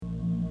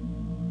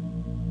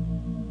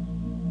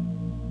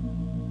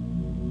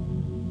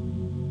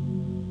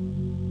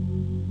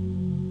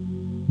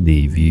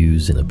The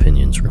views and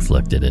opinions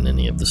reflected in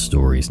any of the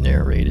stories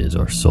narrated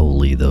are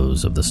solely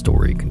those of the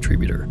story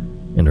contributor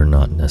and are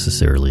not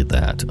necessarily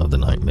that of the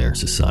Nightmare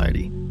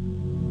Society.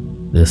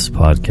 This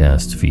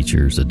podcast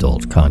features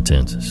adult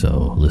content,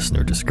 so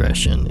listener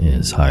discretion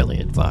is highly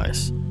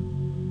advised.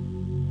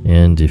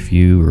 And if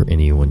you or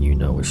anyone you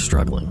know is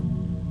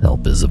struggling,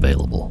 help is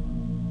available.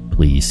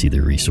 Please see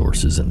the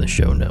resources in the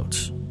show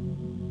notes.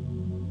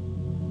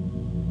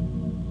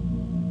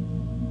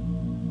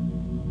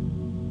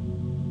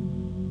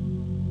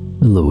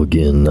 Hello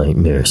again,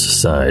 Nightmare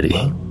Society,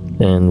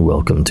 and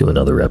welcome to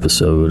another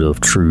episode of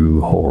True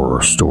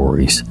Horror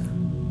Stories.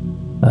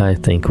 I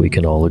think we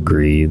can all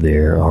agree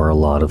there are a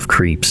lot of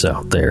creeps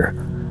out there,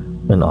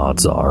 and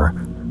odds are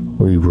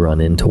we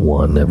run into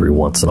one every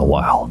once in a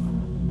while.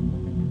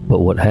 But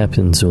what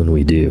happens when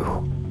we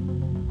do?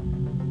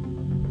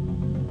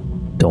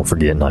 Don't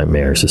forget,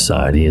 Nightmare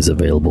Society is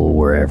available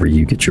wherever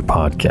you get your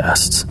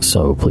podcasts,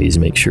 so please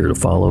make sure to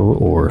follow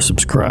or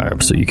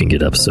subscribe so you can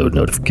get episode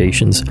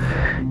notifications.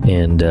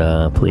 And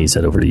please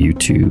head over to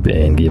YouTube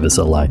and give us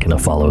a like and a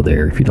follow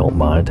there if you don't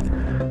mind.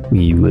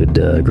 We would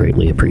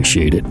greatly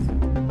appreciate it.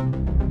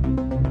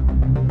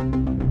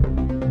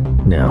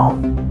 Now,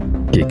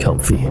 get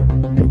comfy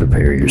and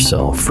prepare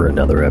yourself for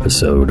another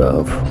episode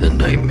of The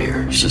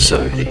Nightmare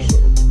Society.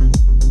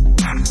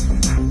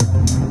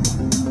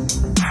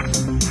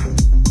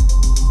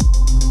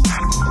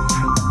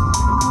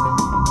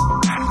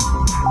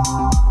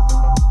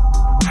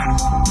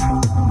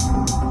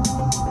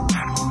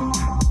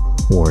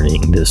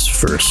 Warning, this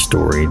first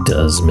story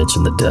does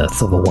mention the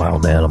death of a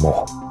wild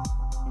animal.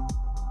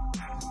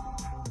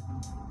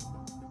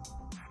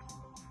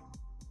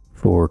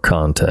 For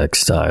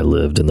context, I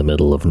lived in the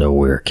middle of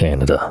nowhere,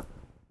 Canada.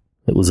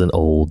 It was an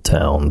old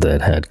town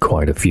that had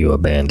quite a few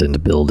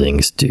abandoned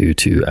buildings due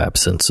to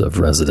absence of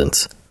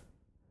residents.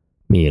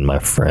 Me and my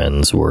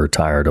friends were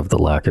tired of the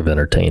lack of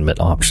entertainment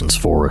options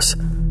for us,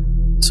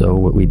 so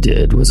what we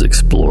did was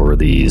explore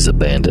these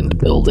abandoned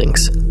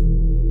buildings.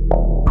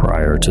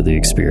 Prior to the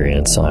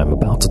experience I'm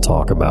about to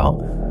talk about,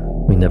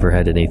 we never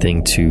had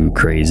anything too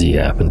crazy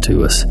happen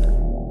to us.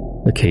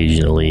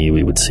 Occasionally,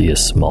 we would see a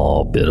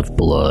small bit of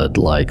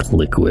blood-like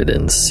liquid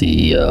and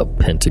see a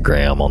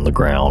pentagram on the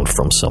ground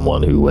from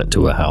someone who went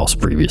to a house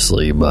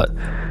previously, but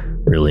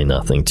really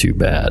nothing too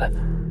bad.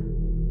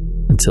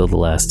 Until the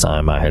last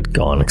time I had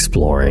gone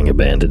exploring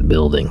abandoned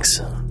buildings.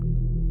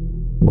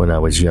 When I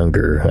was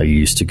younger, I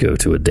used to go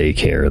to a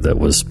daycare that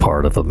was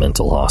part of a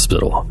mental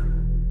hospital.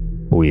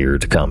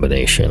 Weird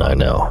combination, I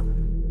know.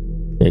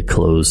 It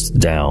closed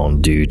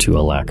down due to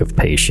a lack of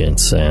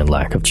patients and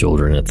lack of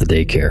children at the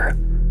daycare.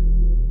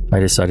 I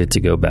decided to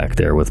go back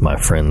there with my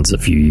friends a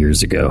few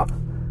years ago.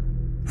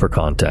 For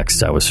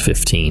context, I was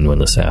 15 when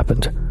this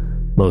happened.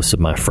 Most of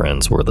my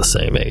friends were the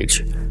same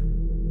age.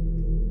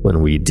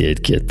 When we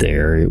did get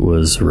there, it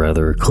was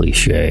rather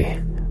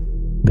cliche.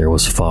 There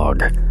was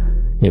fog.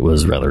 It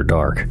was rather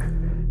dark,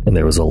 and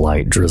there was a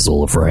light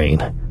drizzle of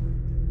rain.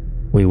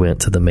 We went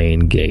to the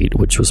main gate,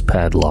 which was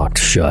padlocked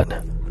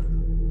shut.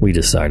 We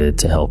decided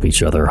to help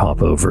each other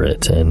hop over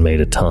it and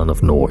made a ton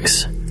of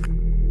noise.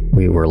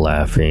 We were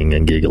laughing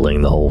and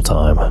giggling the whole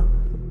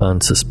time,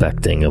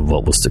 unsuspecting of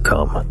what was to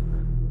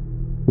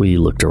come. We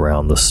looked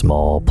around the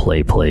small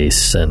play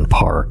place and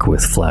park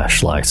with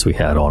flashlights we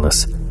had on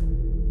us.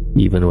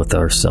 Even with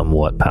our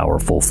somewhat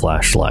powerful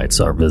flashlights,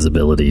 our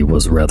visibility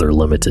was rather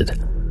limited.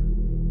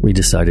 We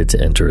decided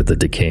to enter the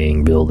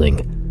decaying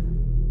building.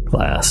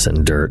 Glass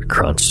and dirt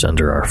crunched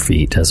under our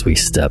feet as we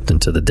stepped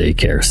into the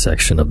daycare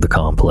section of the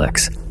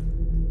complex.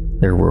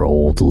 There were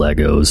old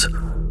Legos,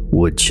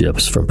 wood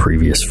chips from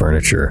previous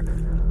furniture,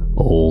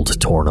 old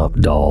torn-up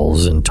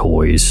dolls and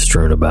toys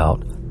strewn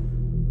about.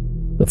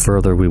 The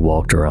further we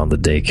walked around the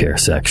daycare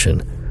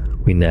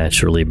section, we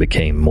naturally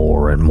became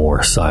more and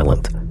more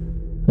silent,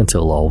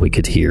 until all we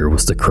could hear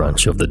was the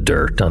crunch of the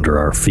dirt under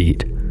our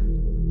feet.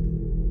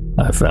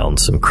 I found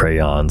some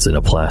crayons in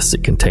a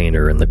plastic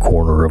container in the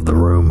corner of the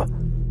room.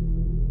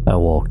 I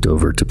walked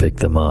over to pick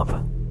them up,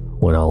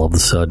 when all of a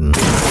sudden,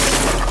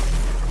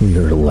 we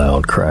heard a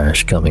loud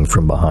crash coming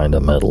from behind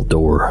a metal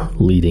door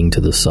leading to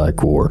the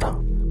psych ward.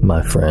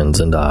 My friends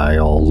and I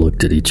all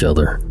looked at each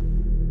other.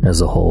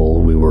 As a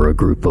whole, we were a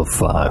group of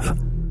 5.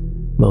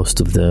 Most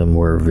of them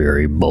were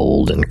very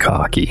bold and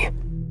cocky.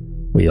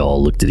 We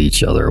all looked at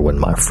each other when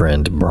my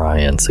friend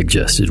Brian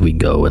suggested we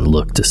go and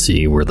look to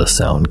see where the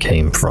sound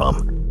came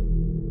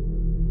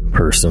from.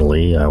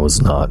 Personally, I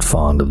was not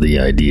fond of the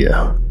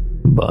idea.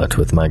 But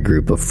with my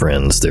group of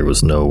friends, there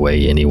was no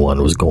way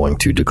anyone was going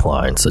to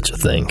decline such a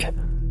thing.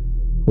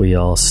 We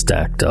all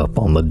stacked up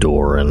on the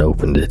door and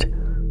opened it.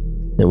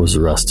 It was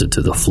rusted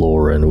to the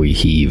floor and we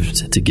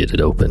heaved to get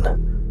it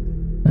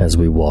open. As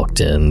we walked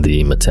in,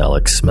 the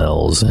metallic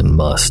smells and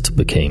must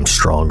became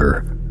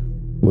stronger,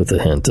 with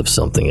a hint of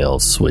something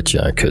else which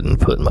I couldn't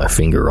put my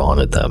finger on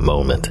at that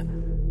moment.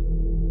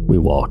 We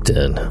walked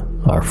in,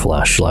 our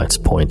flashlights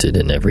pointed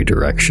in every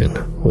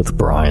direction, with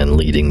Brian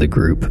leading the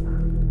group.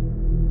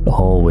 The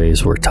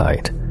hallways were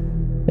tight,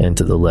 and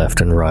to the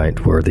left and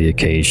right were the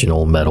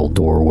occasional metal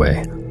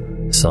doorway,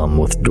 some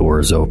with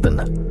doors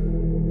open.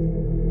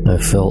 I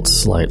felt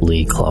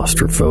slightly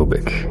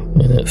claustrophobic,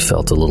 and it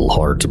felt a little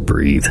hard to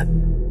breathe.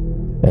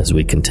 As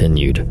we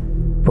continued,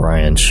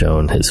 Brian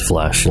shone his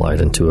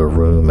flashlight into a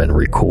room and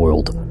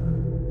recoiled.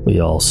 We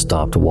all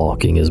stopped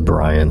walking as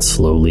Brian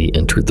slowly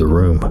entered the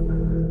room.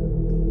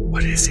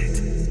 "What is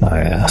it?" I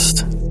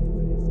asked.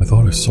 "I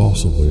thought I saw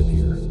someone in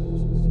here.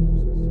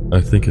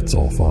 I think it's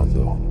all fine,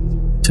 though."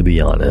 To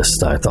be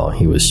honest, I thought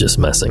he was just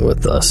messing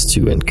with us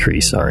to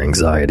increase our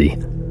anxiety.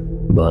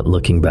 But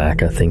looking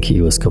back, I think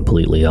he was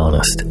completely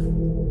honest.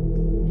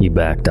 He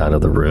backed out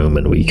of the room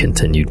and we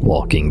continued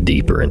walking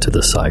deeper into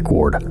the psych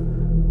ward,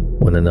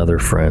 when another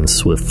friend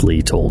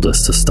swiftly told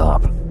us to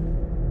stop.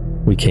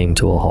 We came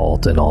to a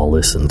halt and all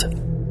listened.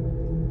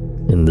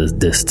 In the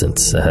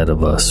distance ahead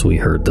of us, we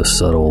heard the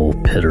subtle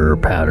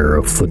pitter-patter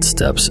of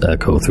footsteps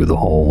echo through the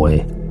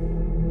hallway.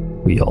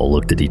 We all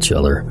looked at each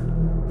other,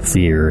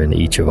 fear in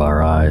each of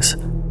our eyes.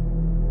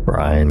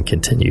 Brian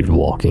continued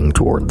walking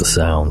toward the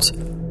sounds.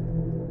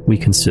 We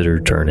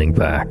considered turning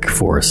back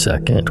for a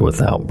second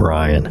without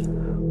Brian,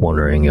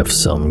 wondering if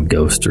some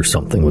ghost or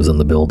something was in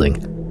the building,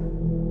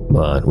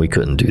 but we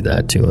couldn't do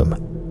that to him.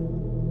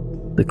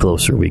 The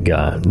closer we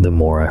got, the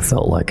more I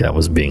felt like I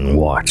was being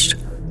watched.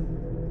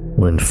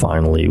 When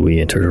finally we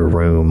entered a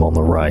room on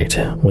the right,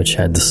 which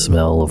had the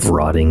smell of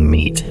rotting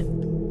meat.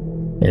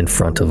 In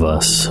front of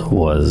us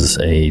was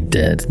a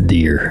dead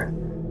deer.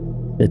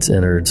 Its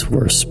innards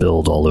were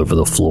spilled all over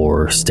the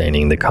floor,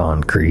 staining the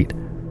concrete.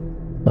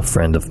 A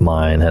friend of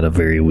mine had a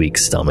very weak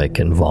stomach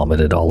and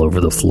vomited all over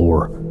the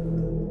floor.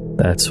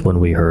 That's when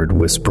we heard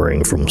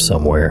whispering from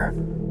somewhere.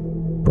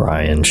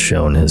 Brian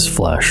shone his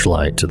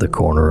flashlight to the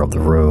corner of the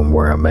room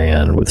where a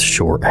man with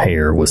short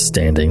hair was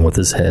standing with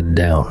his head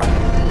down.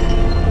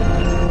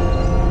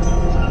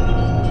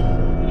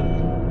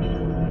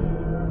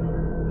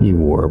 He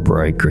wore a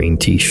bright green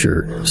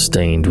t-shirt,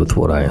 stained with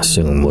what I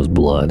assume was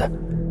blood,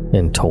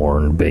 and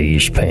torn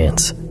beige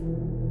pants.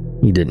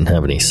 He didn't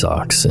have any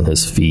socks, and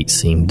his feet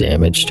seemed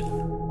damaged.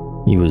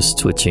 He was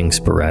twitching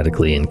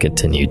sporadically and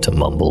continued to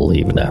mumble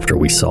even after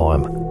we saw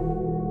him.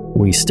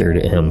 We stared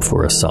at him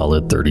for a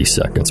solid 30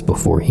 seconds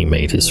before he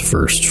made his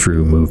first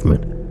true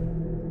movement.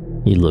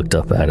 He looked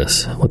up at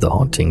us with a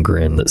haunting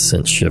grin that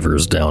sent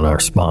shivers down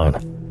our spine.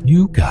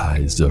 "You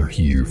guys are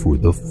here for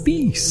the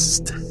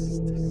feast,"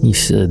 he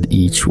said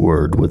each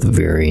word with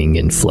varying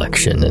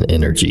inflection and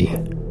energy.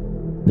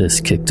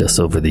 This kicked us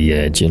over the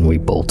edge and we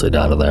bolted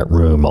out of that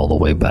room all the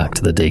way back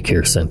to the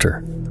daycare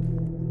center.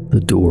 The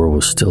door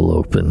was still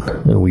open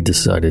and we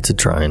decided to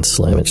try and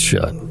slam it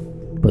shut,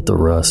 but the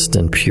rust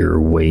and pure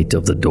weight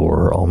of the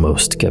door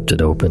almost kept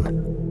it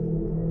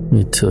open.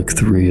 It took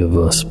 3 of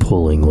us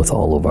pulling with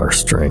all of our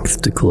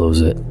strength to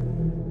close it,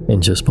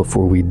 and just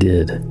before we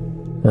did,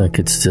 I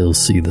could still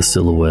see the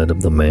silhouette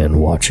of the man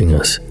watching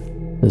us,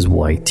 his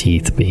white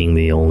teeth being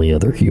the only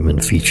other human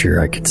feature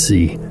I could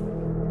see.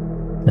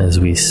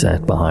 As we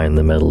sat behind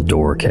the metal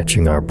door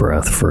catching our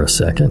breath for a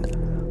second,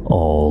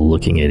 all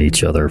looking at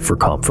each other for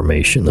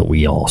confirmation that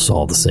we all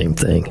saw the same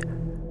thing.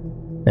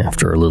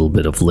 After a little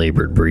bit of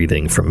labored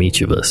breathing from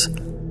each of us,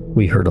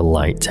 we heard a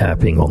light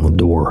tapping on the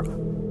door.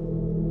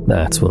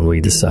 That's when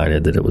we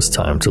decided that it was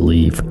time to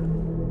leave.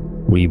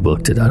 We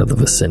booked it out of the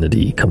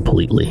vicinity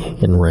completely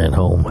and ran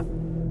home.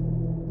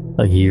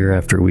 A year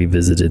after we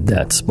visited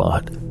that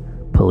spot,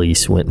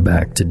 police went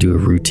back to do a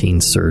routine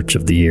search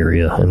of the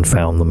area and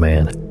found the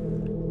man.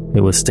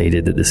 It was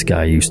stated that this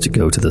guy used to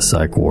go to the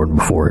psych ward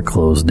before it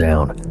closed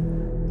down.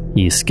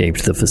 He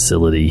escaped the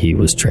facility he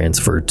was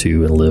transferred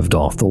to and lived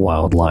off the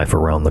wildlife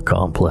around the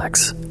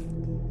complex.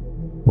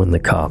 When the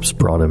cops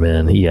brought him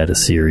in, he had a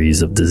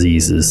series of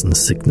diseases and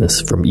sickness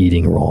from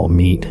eating raw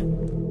meat.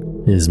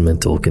 His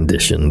mental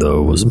condition,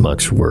 though, was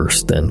much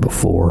worse than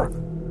before.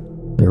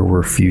 There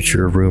were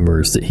future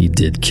rumors that he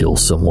did kill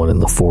someone in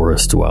the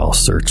forest while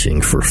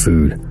searching for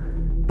food,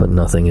 but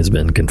nothing has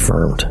been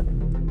confirmed.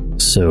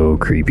 So,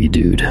 creepy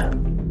dude,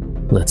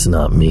 let's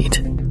not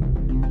meet.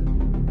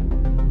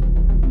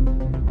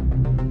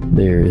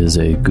 There is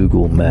a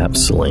Google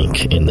Maps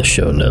link in the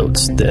show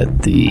notes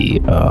that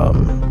the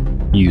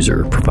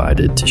user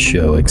provided to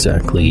show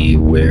exactly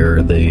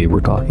where they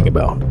were talking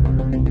about.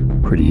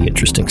 Pretty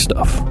interesting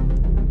stuff.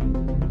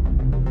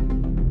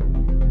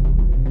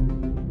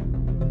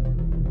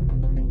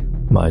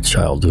 My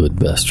childhood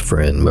best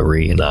friend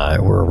Marie and I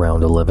were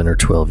around 11 or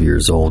 12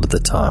 years old at the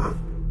time.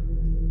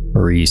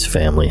 Marie's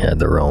family had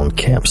their own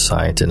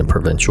campsite in a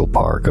provincial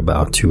park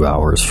about 2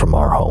 hours from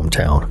our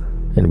hometown,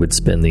 and would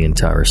spend the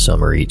entire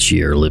summer each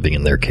year living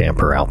in their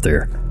camper out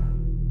there.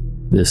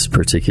 This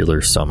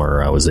particular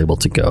summer, I was able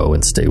to go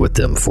and stay with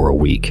them for a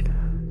week,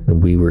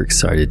 and we were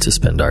excited to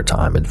spend our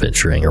time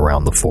adventuring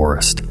around the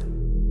forest.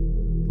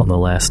 On the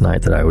last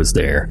night that I was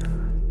there,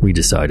 we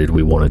decided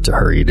we wanted to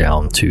hurry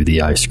down to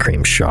the ice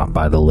cream shop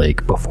by the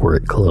lake before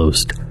it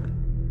closed.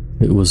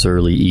 It was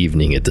early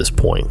evening at this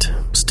point,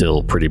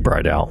 still pretty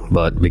bright out,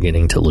 but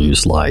beginning to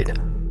lose light.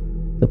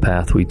 The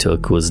path we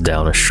took was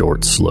down a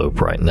short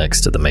slope right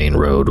next to the main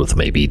road with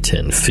maybe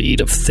 10 feet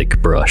of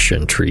thick brush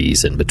and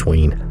trees in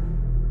between.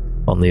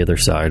 On the other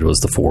side was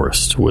the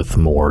forest with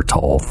more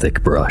tall,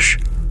 thick brush.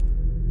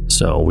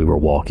 So we were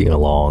walking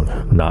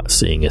along, not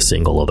seeing a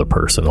single other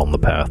person on the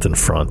path in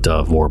front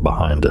of or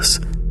behind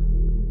us.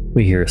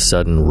 We hear a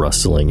sudden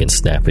rustling and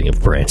snapping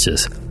of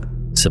branches,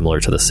 similar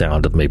to the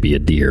sound of maybe a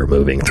deer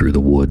moving through the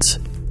woods.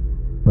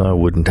 I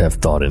wouldn't have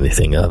thought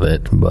anything of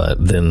it,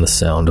 but then the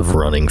sound of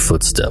running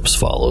footsteps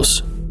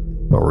follows.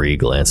 Marie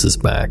glances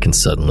back and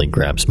suddenly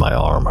grabs my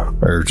arm,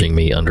 urging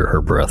me under her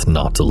breath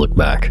not to look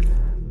back.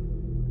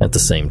 At the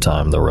same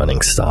time, the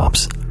running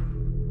stops.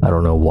 I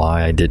don't know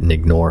why I didn't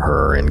ignore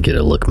her and get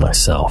a look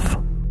myself.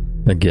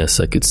 I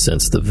guess I could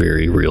sense the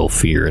very real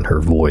fear in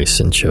her voice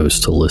and chose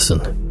to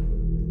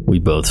listen. We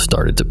both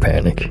started to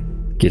panic,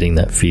 getting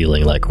that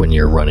feeling like when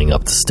you're running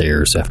up the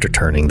stairs after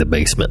turning the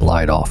basement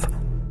light off.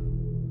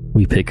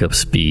 We pick up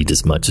speed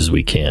as much as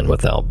we can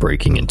without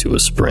breaking into a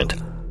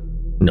sprint,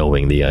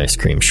 knowing the ice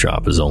cream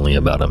shop is only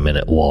about a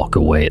minute walk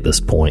away at this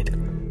point.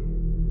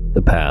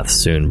 The path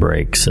soon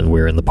breaks and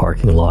we're in the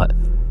parking lot.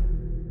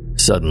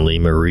 Suddenly,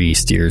 Marie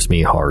steers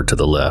me hard to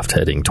the left,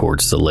 heading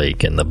towards the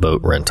lake and the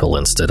boat rental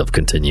instead of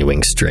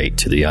continuing straight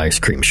to the ice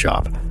cream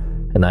shop,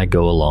 and I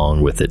go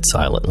along with it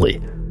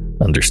silently,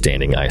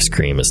 understanding ice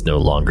cream is no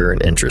longer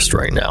an interest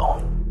right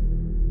now.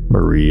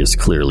 Marie is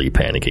clearly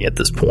panicking at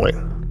this point.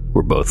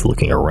 We're both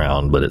looking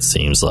around, but it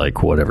seems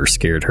like whatever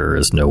scared her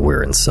is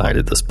nowhere in sight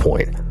at this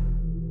point.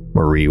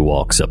 Marie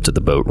walks up to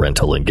the boat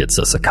rental and gets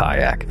us a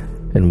kayak,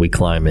 and we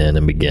climb in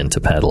and begin to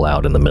paddle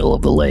out in the middle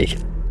of the lake.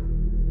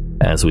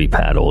 As we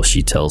paddle,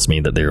 she tells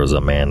me that there was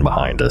a man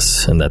behind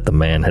us, and that the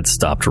man had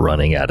stopped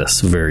running at us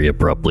very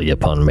abruptly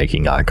upon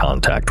making eye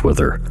contact with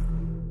her.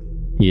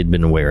 He had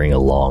been wearing a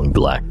long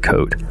black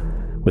coat,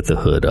 with the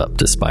hood up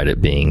despite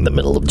it being the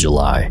middle of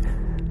July,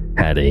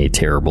 had a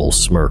terrible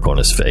smirk on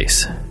his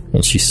face,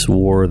 and she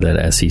swore that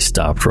as he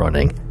stopped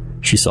running,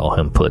 she saw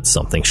him put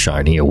something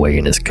shiny away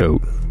in his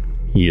coat.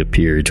 He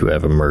appeared to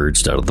have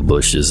emerged out of the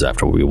bushes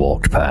after we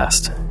walked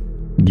past,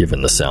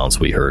 given the sounds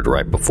we heard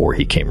right before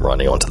he came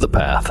running onto the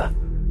path.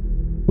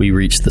 We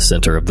reached the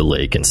center of the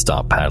lake and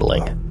stop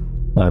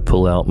paddling. I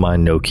pull out my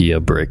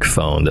Nokia brick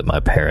phone that my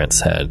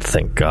parents had,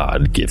 thank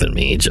God, given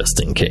me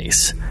just in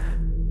case.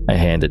 I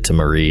hand it to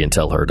Marie and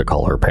tell her to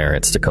call her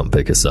parents to come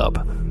pick us up.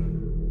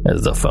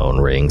 As the phone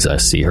rings, I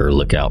see her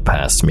look out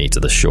past me to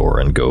the shore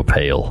and go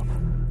pale,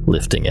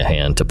 lifting a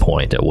hand to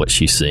point at what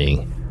she's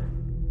seeing.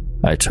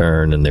 I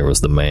turn and there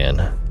was the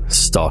man,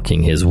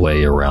 stalking his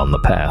way around the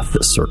path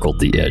that circled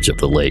the edge of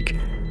the lake,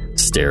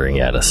 staring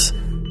at us.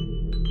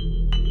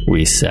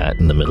 We sat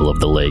in the middle of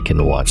the lake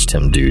and watched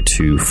him do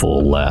 2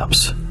 full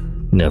laps,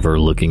 never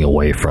looking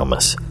away from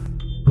us,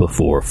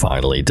 before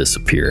finally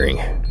disappearing.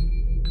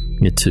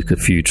 It took a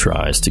few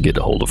tries to get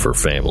a hold of her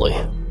family.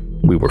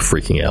 We were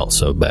freaking out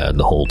so bad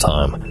the whole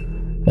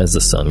time, as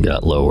the sun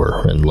got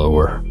lower and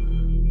lower.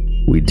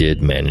 We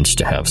did manage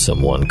to have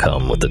someone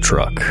come with the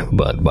truck,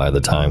 but by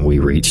the time we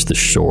reached the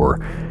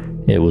shore,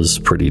 it was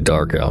pretty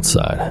dark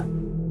outside.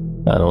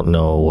 I don't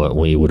know what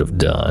we would have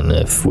done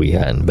if we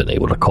hadn't been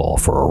able to call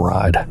for a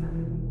ride.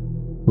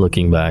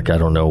 Looking back, I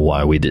don't know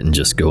why we didn't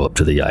just go up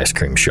to the ice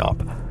cream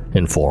shop,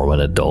 inform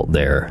an adult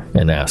there,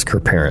 and ask her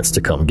parents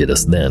to come get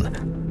us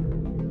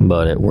then.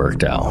 But it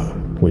worked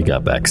out. We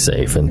got back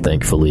safe and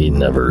thankfully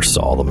never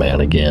saw the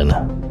man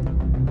again.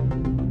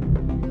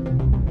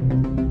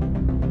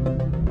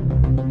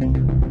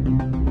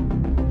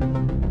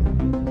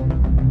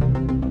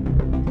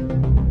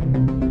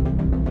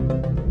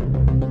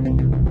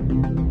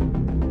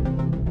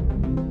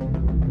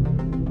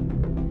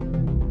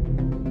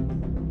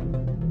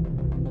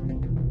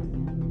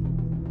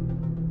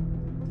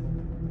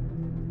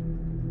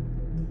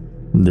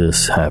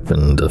 This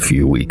happened a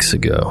few weeks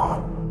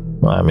ago.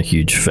 I'm a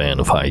huge fan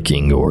of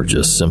hiking or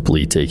just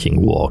simply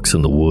taking walks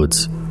in the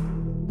woods.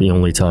 The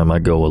only time I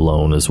go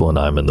alone is when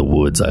I'm in the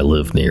woods I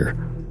live near.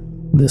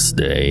 This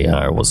day,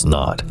 I was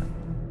not.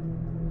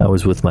 I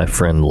was with my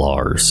friend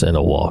Lars in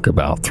a walk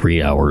about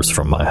 3 hours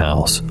from my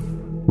house.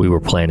 We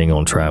were planning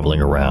on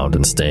traveling around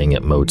and staying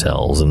at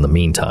motels in the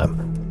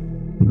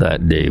meantime.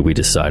 That day, we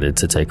decided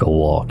to take a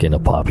walk in a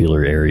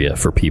popular area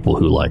for people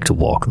who like to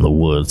walk in the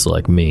woods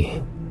like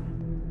me.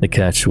 The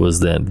catch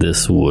was that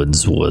this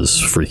woods was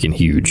freaking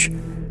huge.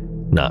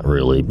 Not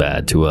really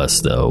bad to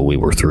us, though. We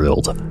were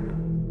thrilled.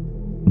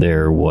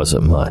 There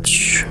wasn't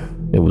much.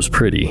 It was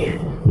pretty.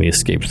 We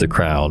escaped the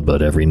crowd,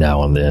 but every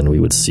now and then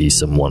we would see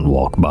someone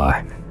walk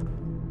by.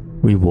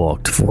 We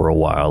walked for a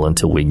while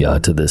until we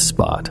got to this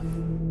spot.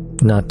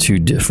 Not too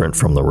different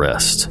from the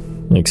rest,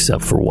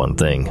 except for one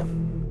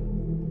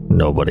thing.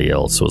 Nobody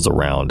else was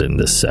around in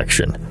this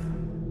section.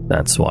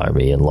 That's why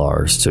me and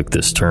Lars took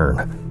this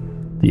turn.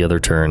 The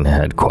other turn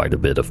had quite a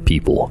bit of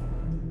people.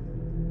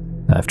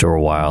 After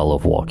a while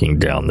of walking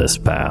down this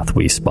path,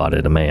 we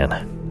spotted a man.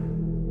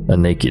 A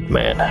naked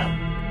man.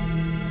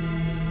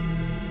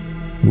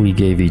 We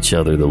gave each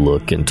other the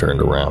look and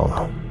turned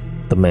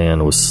around. The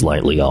man was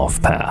slightly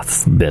off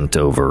path, bent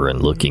over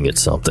and looking at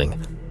something.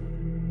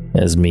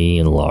 As me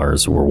and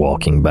Lars were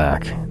walking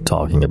back,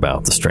 talking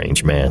about the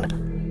strange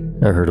man,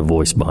 I heard a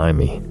voice behind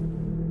me.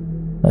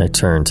 I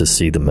turned to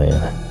see the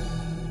man.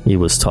 He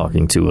was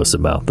talking to us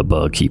about the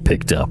bug he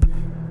picked up.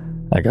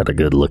 I got a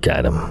good look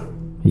at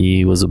him.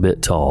 He was a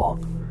bit tall,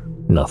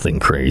 nothing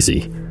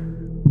crazy,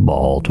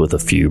 bald with a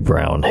few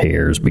brown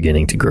hairs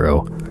beginning to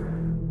grow,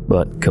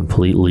 but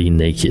completely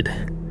naked.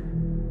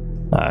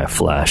 I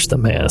flashed the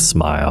man a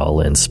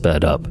smile and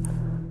sped up.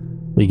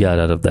 We got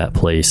out of that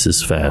place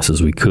as fast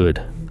as we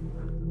could.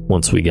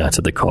 Once we got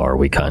to the car,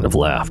 we kind of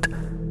laughed.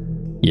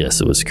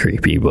 Yes, it was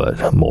creepy,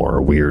 but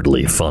more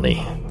weirdly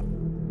funny.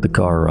 The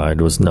car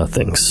ride was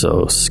nothing,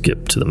 so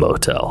skip to the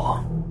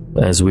motel.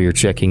 As we are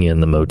checking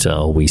in the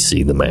motel, we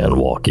see the man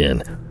walk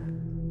in.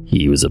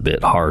 He was a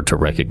bit hard to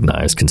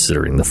recognize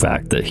considering the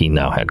fact that he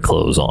now had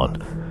clothes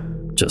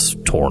on,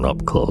 just torn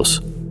up clothes.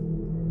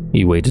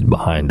 He waited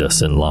behind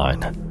us in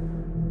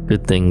line.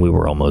 Good thing we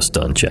were almost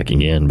done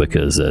checking in,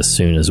 because as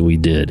soon as we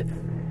did,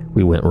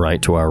 we went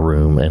right to our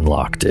room and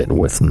locked it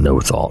with no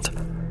thought.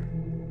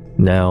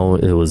 Now,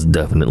 it was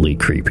definitely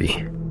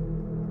creepy.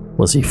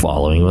 Was he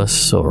following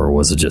us, or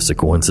was it just a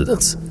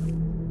coincidence?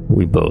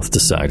 We both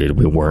decided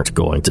we weren't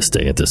going to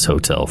stay at this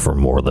hotel for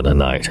more than a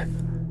night.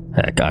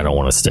 Heck, I don't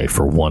want to stay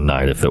for one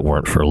night if it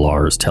weren't for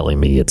Lars telling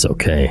me it's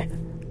okay.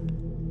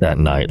 That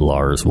night,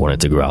 Lars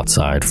wanted to go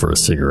outside for a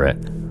cigarette.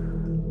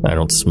 I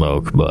don't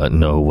smoke, but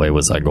no way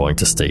was I going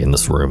to stay in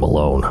this room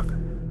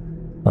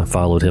alone. I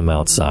followed him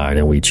outside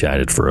and we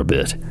chatted for a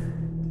bit.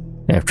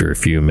 After a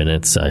few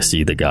minutes, I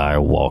see the guy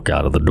walk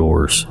out of the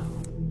doors.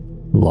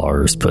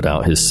 Lars put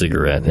out his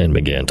cigarette and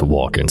began to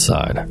walk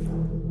inside.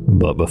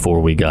 But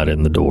before we got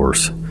in the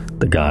doors,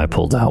 the guy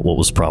pulled out what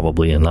was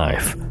probably a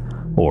knife,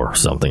 or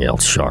something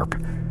else sharp.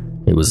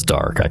 It was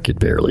dark, I could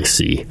barely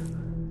see,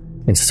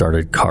 and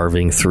started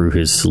carving through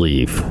his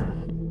sleeve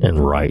and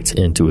right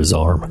into his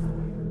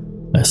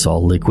arm. I saw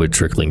liquid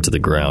trickling to the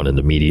ground and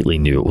immediately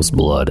knew it was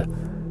blood.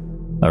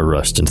 I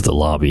rushed into the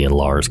lobby and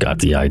Lars got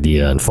the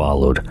idea and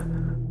followed.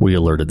 We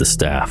alerted the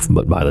staff,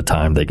 but by the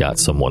time they got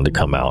someone to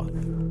come out,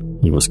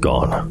 he was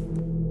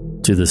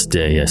gone. To this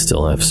day, I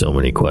still have so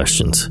many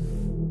questions.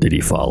 Did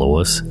he follow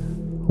us?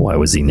 Why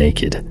was he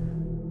naked?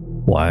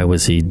 Why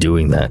was he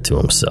doing that to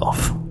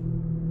himself?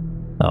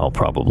 I'll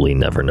probably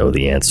never know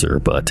the answer,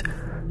 but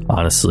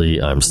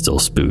honestly, I'm still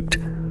spooked.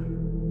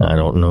 I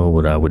don't know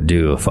what I would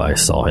do if I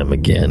saw him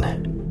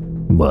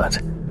again,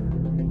 but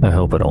I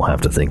hope I don't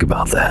have to think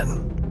about that.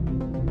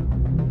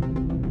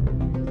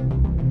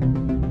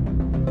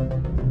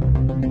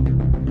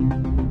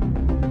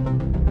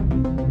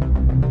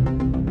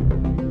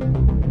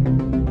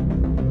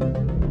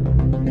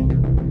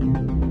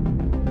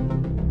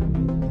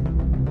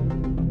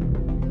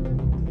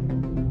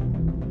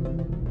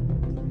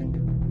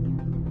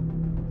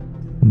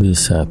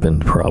 This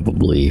happened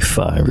probably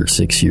 5 or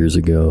 6 years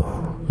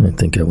ago. I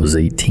think I was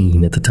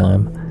 18 at the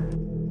time.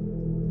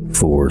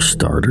 For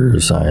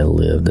starters, I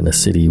lived in a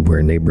city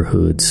where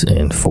neighborhoods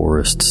and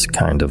forests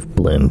kind of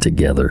blend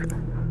together.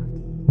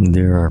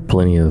 There are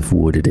plenty of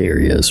wooded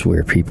areas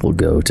where people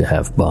go to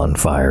have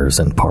bonfires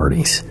and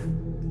parties.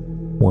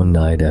 One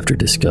night, after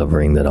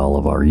discovering that all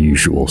of our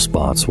usual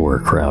spots were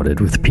crowded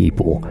with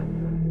people,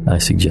 I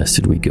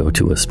suggested we go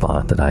to a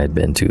spot that I had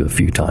been to a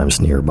few times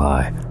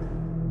nearby.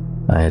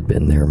 I had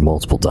been there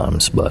multiple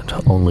times,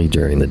 but only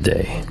during the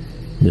day.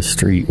 The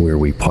street where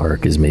we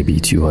park is maybe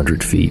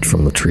 200 feet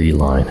from the tree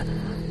line.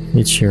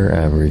 It's your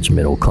average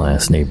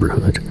middle-class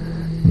neighborhood.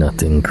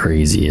 Nothing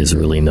crazy is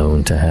really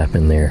known to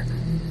happen there.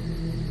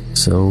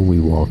 So we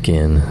walk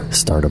in,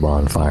 start a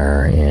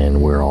bonfire, and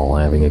we're all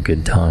having a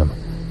good time.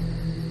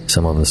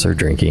 Some of us are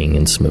drinking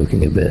and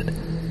smoking a bit,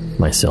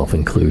 myself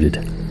included.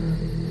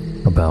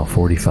 About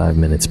 45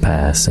 minutes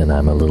pass and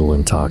I'm a little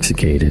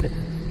intoxicated,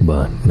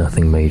 but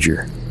nothing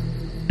major.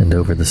 And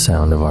over the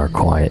sound of our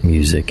quiet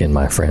music and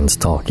my friends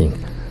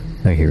talking,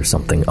 I hear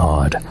something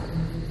odd.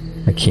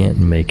 I can't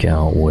make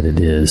out what it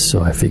is,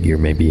 so I figure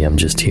maybe I'm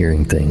just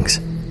hearing things.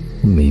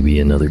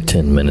 Maybe another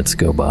 10 minutes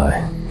go by,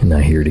 and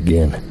I hear it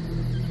again.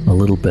 A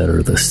little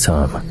better this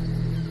time.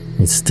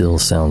 It still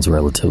sounds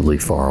relatively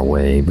far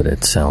away, but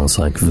it sounds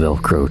like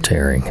Velcro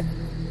tearing.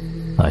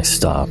 I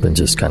stop and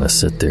just kind of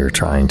sit there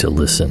trying to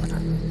listen,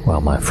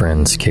 while my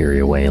friends carry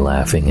away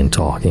laughing and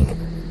talking.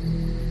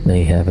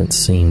 They haven't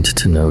seemed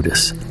to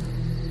notice,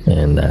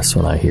 and that's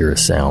when I hear a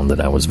sound that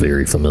I was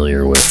very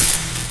familiar with.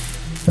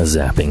 A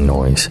zapping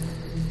noise,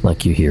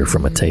 like you hear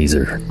from a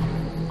taser.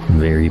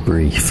 Very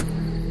brief,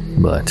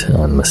 but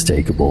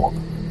unmistakable.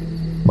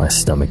 My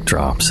stomach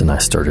drops and I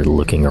started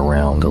looking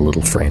around a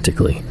little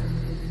frantically.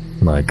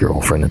 My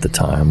girlfriend at the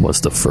time was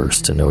the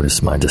first to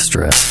notice my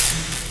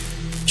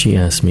distress. She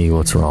asks me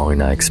what's wrong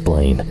and I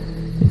explain,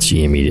 and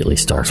she immediately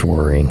starts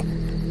worrying.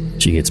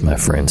 She gets my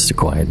friends to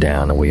quiet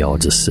down and we all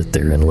just sit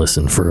there and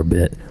listen for a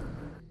bit.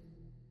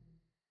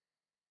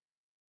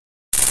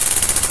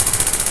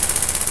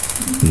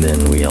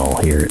 Then we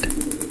all hear it.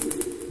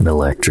 An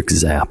electric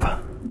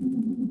zap.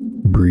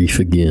 Brief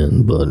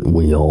again, but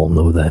we all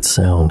know that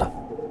sound.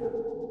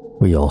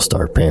 We all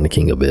start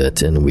panicking a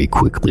bit and we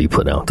quickly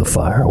put out the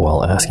fire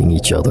while asking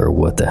each other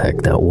what the heck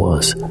that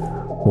was,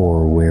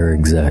 or where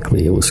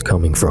exactly it was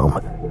coming from.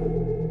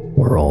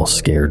 We're all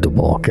scared to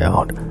walk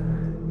out.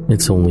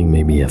 It's only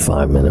maybe a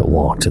 5-minute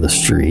walk to the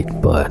street,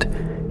 but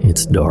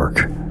it's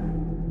dark.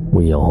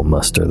 We all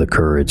muster the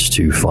courage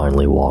to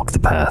finally walk the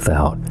path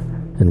out,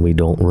 and we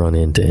don't run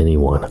into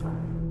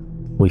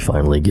anyone. We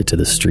finally get to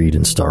the street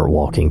and start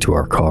walking to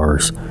our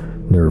cars,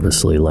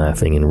 nervously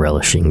laughing and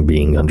relishing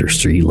being under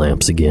street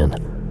lamps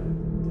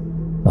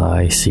again.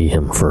 I see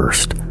him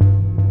first.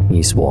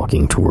 He's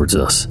walking towards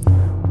us,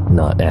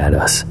 not at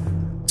us,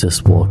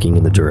 just walking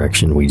in the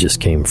direction we just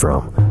came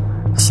from,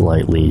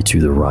 slightly to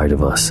the right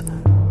of us.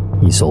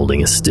 He's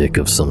holding a stick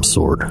of some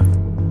sort.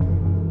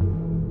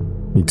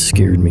 It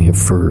scared me at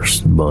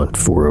first, but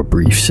for a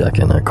brief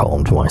second I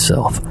calmed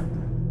myself.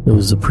 It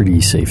was a pretty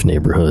safe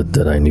neighborhood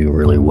that I knew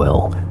really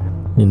well,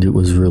 and it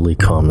was really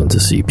common to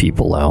see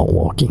people out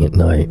walking at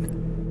night.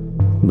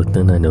 But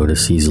then I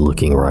noticed he's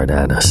looking right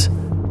at us.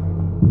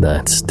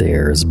 That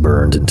stare is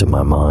burned into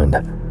my mind.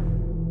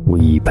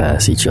 We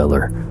pass each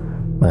other.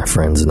 My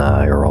friends and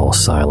I are all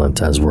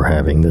silent as we're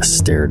having this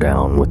stare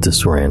down with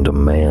this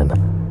random man.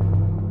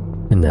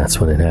 And that's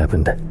when it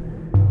happened.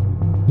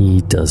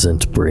 He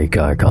doesn't break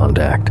eye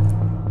contact,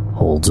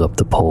 holds up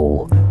the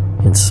pole,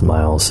 and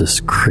smiles this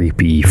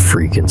creepy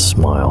freaking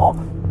smile.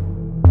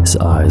 His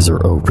eyes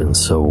are open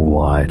so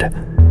wide.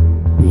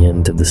 The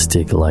end of the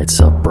stick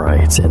lights up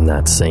bright, and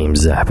that same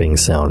zapping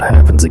sound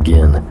happens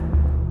again,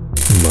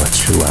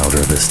 much louder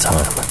this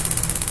time.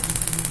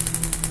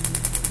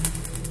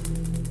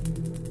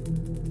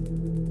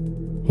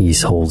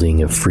 He's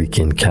holding a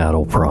freaking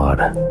cattle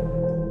prod.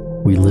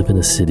 We live in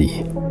a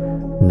city.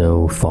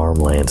 No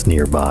farmland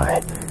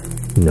nearby.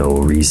 No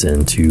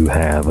reason to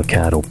have a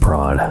cattle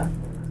prod.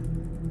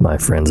 My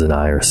friends and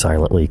I are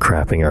silently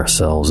crapping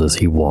ourselves as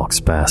he walks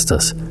past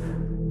us,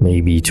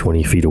 maybe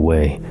 20 feet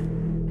away,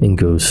 and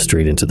goes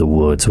straight into the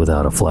woods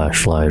without a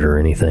flashlight or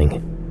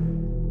anything.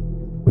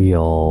 We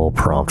all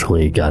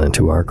promptly got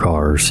into our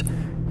cars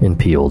and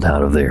peeled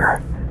out of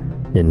there,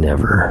 and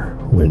never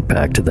went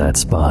back to that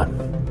spot.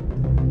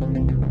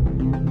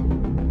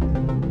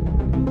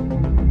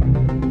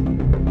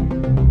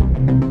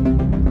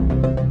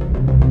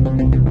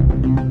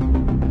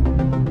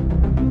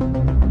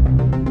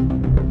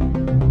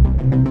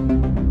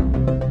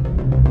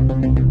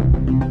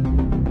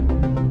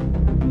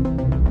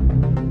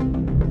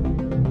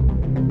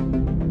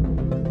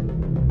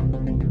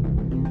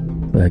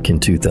 Back in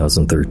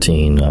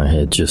 2013, I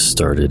had just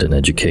started an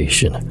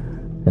education,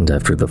 and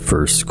after the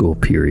first school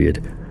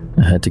period,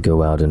 I had to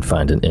go out and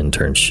find an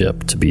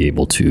internship to be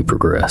able to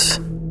progress.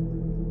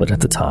 But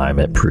at the time,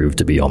 it proved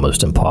to be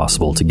almost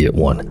impossible to get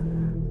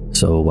one.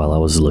 So while I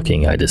was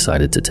looking, I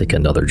decided to take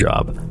another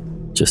job,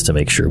 just to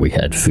make sure we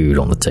had food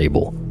on the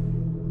table.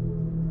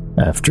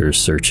 After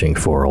searching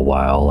for a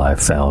while, I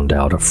found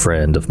out a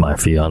friend of my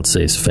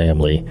fiance's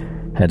family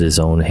had his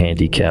own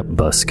handicap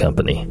bus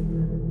company,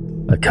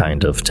 a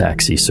kind of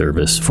taxi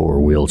service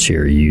for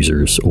wheelchair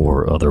users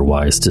or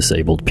otherwise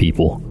disabled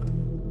people,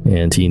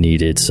 and he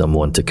needed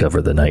someone to cover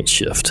the night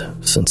shift,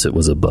 since it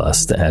was a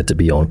bus that had to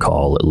be on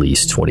call at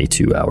least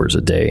 22 hours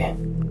a day.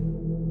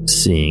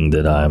 Seeing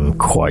that I'm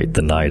quite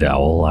the night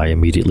owl, I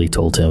immediately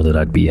told him that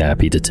I'd be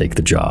happy to take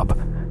the job,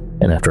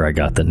 and after I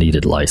got the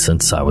needed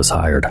license, I was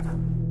hired.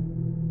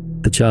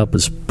 The job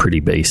was pretty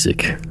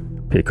basic: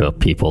 pick up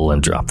people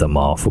and drop them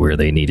off where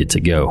they needed to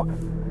go,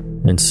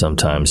 and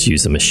sometimes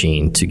use a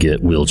machine to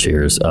get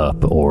wheelchairs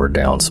up or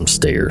down some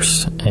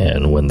stairs.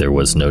 And when there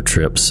was no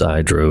trips,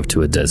 I drove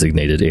to a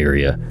designated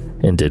area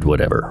and did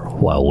whatever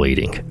while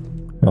waiting.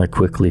 I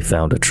quickly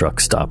found a truck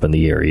stop in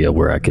the area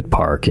where I could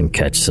park and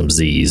catch some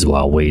Z's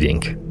while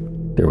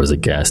waiting. There was a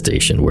gas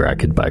station where I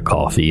could buy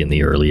coffee in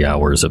the early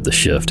hours of the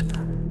shift,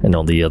 and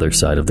on the other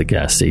side of the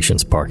gas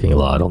station's parking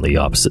lot on the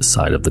opposite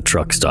side of the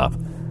truck stop,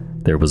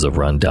 there was a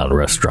rundown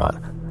restaurant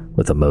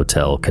with a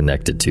motel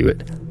connected to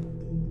it.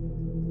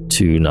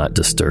 To not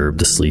disturb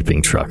the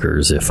sleeping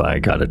truckers if I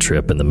got a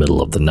trip in the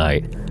middle of the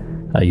night,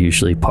 I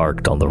usually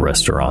parked on the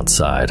restaurant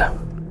side.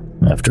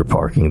 After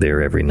parking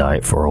there every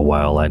night for a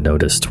while, I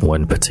noticed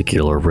one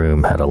particular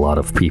room had a lot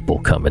of people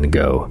come and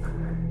go.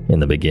 In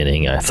the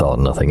beginning, I thought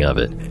nothing of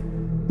it.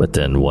 But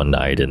then one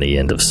night in the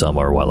end of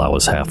summer, while I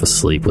was half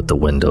asleep with the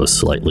windows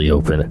slightly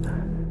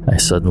open, I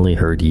suddenly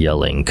heard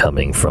yelling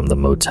coming from the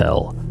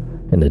motel,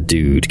 and a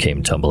dude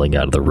came tumbling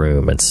out of the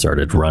room and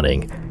started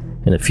running.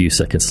 And a few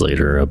seconds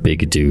later, a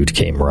big dude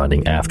came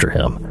running after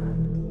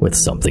him with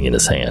something in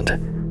his hand.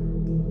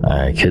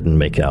 I couldn't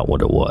make out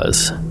what it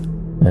was.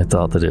 I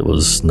thought that it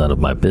was none of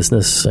my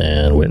business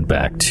and went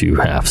back to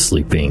half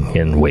sleeping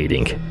and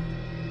waiting.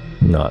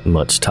 Not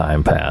much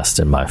time passed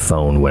and my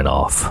phone went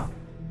off.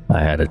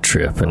 I had a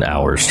trip an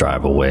hour's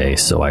drive away,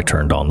 so I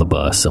turned on the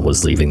bus and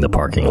was leaving the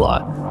parking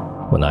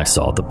lot when I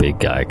saw the big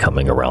guy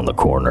coming around the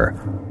corner.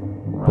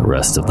 The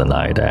rest of the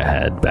night I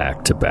had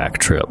back-to-back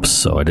trips,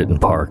 so I didn't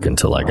park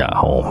until I got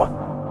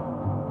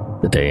home.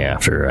 The day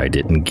after, I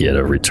didn't get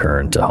a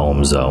return to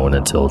home zone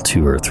until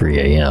 2 or 3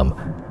 a.m.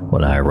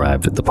 When I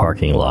arrived at the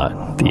parking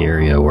lot, the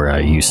area where I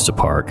used to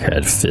park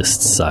had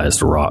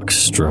fist-sized rocks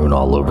strewn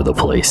all over the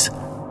place.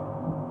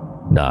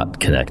 Not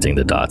connecting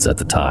the dots at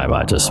the time,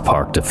 I just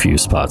parked a few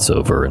spots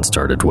over and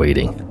started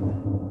waiting.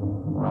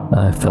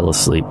 I fell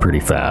asleep pretty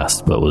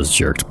fast, but was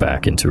jerked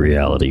back into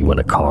reality when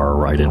a car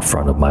right in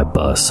front of my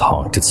bus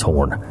honked its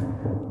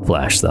horn,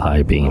 flashed the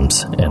high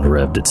beams, and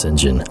revved its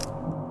engine.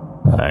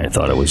 I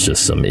thought it was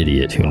just some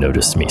idiot who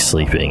noticed me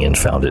sleeping and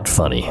found it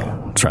funny,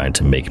 trying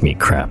to make me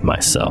crap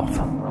myself.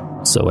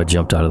 So I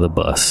jumped out of the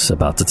bus,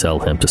 about to tell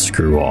him to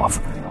screw off.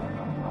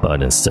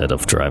 But instead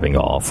of driving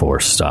off or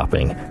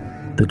stopping,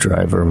 the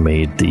driver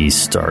made the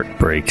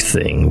start-brake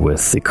thing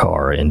with the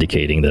car,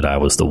 indicating that I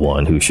was the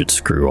one who should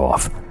screw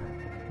off.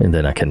 And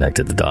then I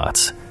connected the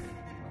dots.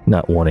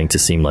 Not wanting to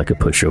seem like a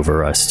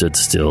pushover, I stood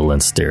still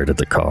and stared at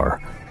the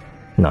car.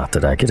 Not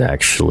that I could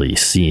actually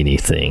see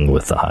anything,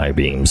 with the high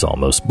beams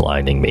almost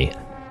blinding me.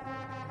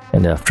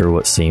 And after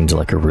what seemed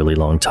like a really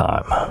long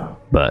time,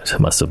 but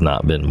must have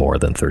not been more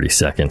than 30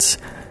 seconds,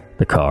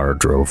 the car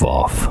drove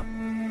off.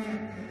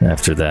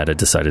 After that, I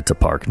decided to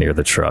park near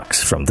the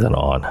trucks from then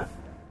on.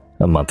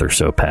 A month or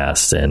so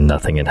passed, and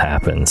nothing had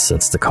happened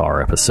since the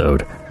car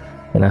episode,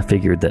 and I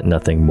figured that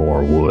nothing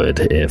more would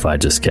if I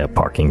just kept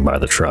parking by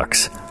the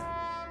trucks.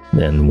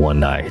 Then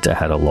one night, I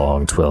had a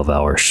long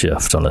 12-hour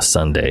shift on a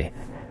Sunday,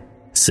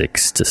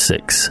 6 to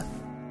 6.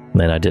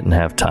 Then I didn't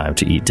have time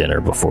to eat dinner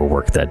before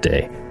work that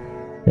day,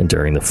 and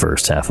during the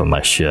first half of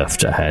my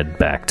shift, I had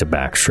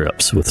back-to-back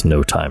trips with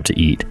no time to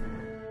eat.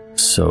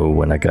 So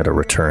when I got a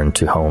return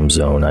to home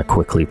zone, I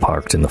quickly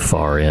parked in the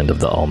far end of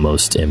the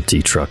almost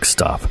empty truck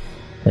stop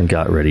and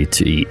got ready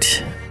to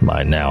eat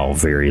my now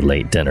very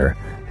late dinner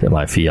that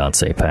my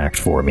fiancé packed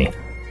for me.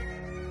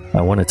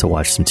 I wanted to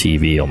watch some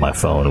TV on my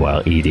phone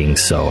while eating,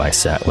 so I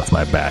sat with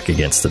my back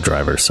against the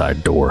driver's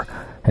side door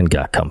and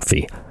got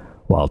comfy.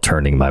 While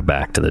turning my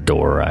back to the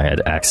door, I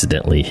had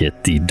accidentally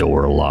hit the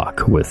door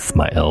lock with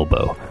my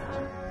elbow,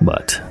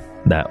 but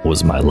that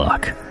was my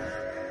luck.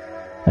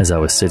 As I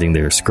was sitting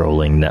there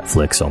scrolling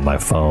Netflix on my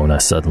phone, I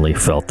suddenly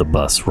felt the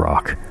bus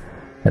rock,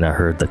 and I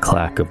heard the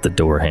clack of the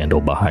door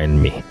handle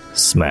behind me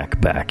smack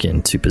back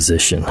into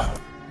position.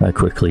 I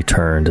quickly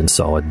turned and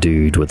saw a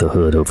dude with a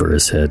hood over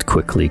his head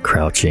quickly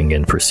crouching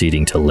and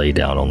proceeding to lay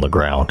down on the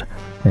ground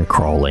and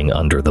crawling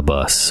under the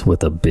bus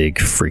with a big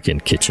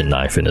freaking kitchen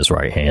knife in his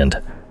right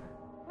hand.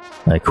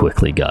 I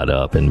quickly got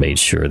up and made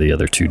sure the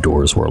other two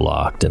doors were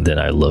locked, and then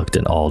I looked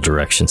in all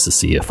directions to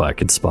see if I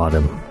could spot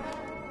him.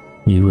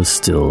 He was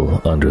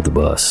still under the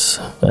bus,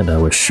 and I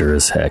was sure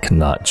as heck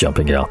not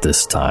jumping out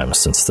this time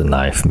since the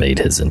knife made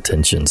his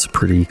intentions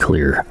pretty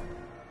clear.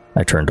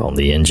 I turned on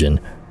the engine,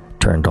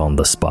 turned on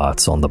the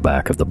spots on the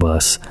back of the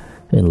bus,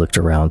 and looked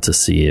around to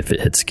see if it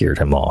had scared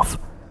him off,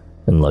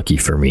 and lucky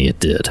for me it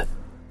did.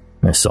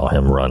 I saw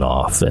him run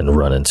off and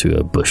run into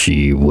a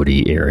bushy,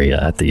 woody area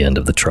at the end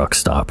of the truck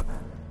stop.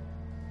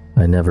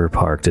 I never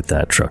parked at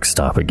that truck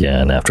stop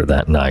again after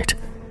that night,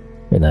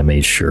 and I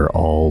made sure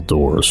all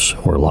doors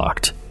were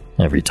locked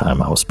every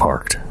time I was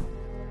parked.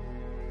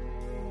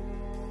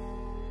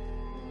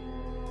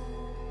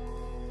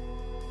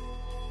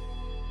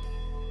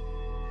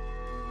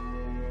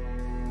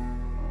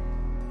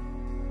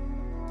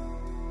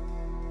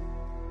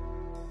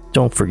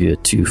 Don't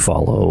forget to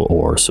follow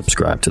or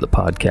subscribe to the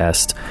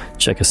podcast.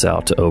 Check us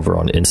out over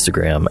on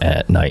Instagram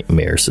at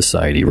Nightmare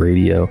Society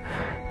Radio.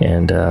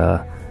 And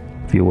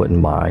if you wouldn't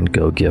mind,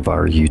 go give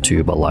our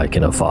YouTube a like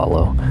and a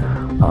follow.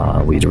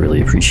 We'd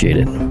really appreciate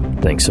it.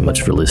 Thanks so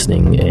much for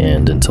listening,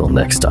 and until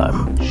next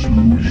time.